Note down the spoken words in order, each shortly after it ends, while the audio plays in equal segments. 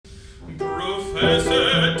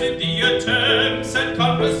Professor, did the attempts at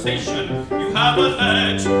conversation you have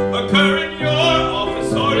alleged occur in your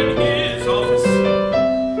office or in his office?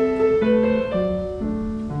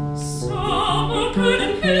 Some occurred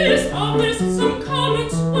in his office, some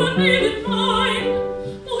comments were made in mine.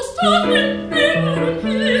 Most often they were in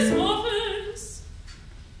his office.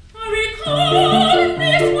 I recall at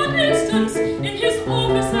least one instance in his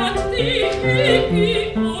office at the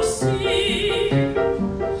EEOC,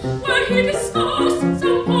 where he discussed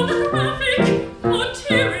some pornographic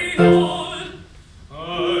material.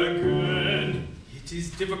 Again, it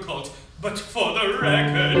is difficult, but for the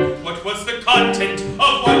record, what was the content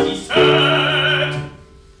of what he said?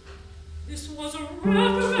 This was a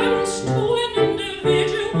reference to an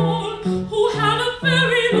individual who had a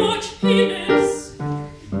very large penis.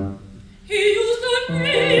 He used a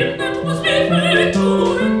name that was referred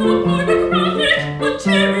to in the pornographic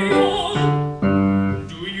material.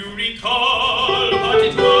 Do you recall what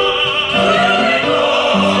it was?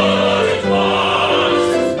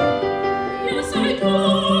 Yes, I do.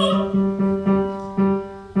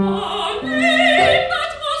 A name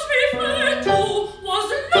that was referred to was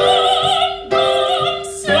Long Dong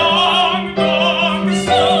Silver. Long Dong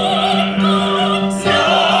Silver.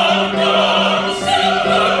 Long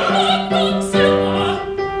Dong Silver.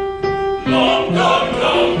 Long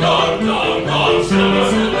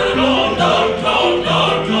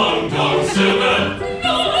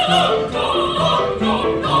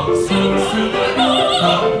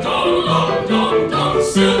Dong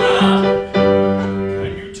Silver.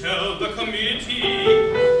 Can you tell the committee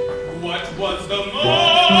what was the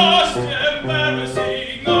most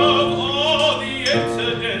embarrassing of all the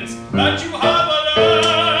incidents that you have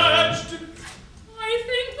alleged? I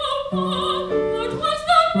think the one that was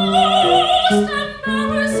the most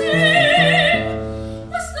embarrassing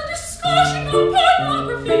was the discussion of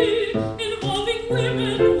pornography involving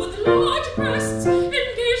women with large breasts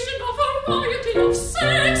engaged in a variety of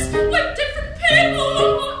sex with different people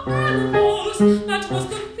or animals. That was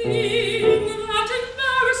the thing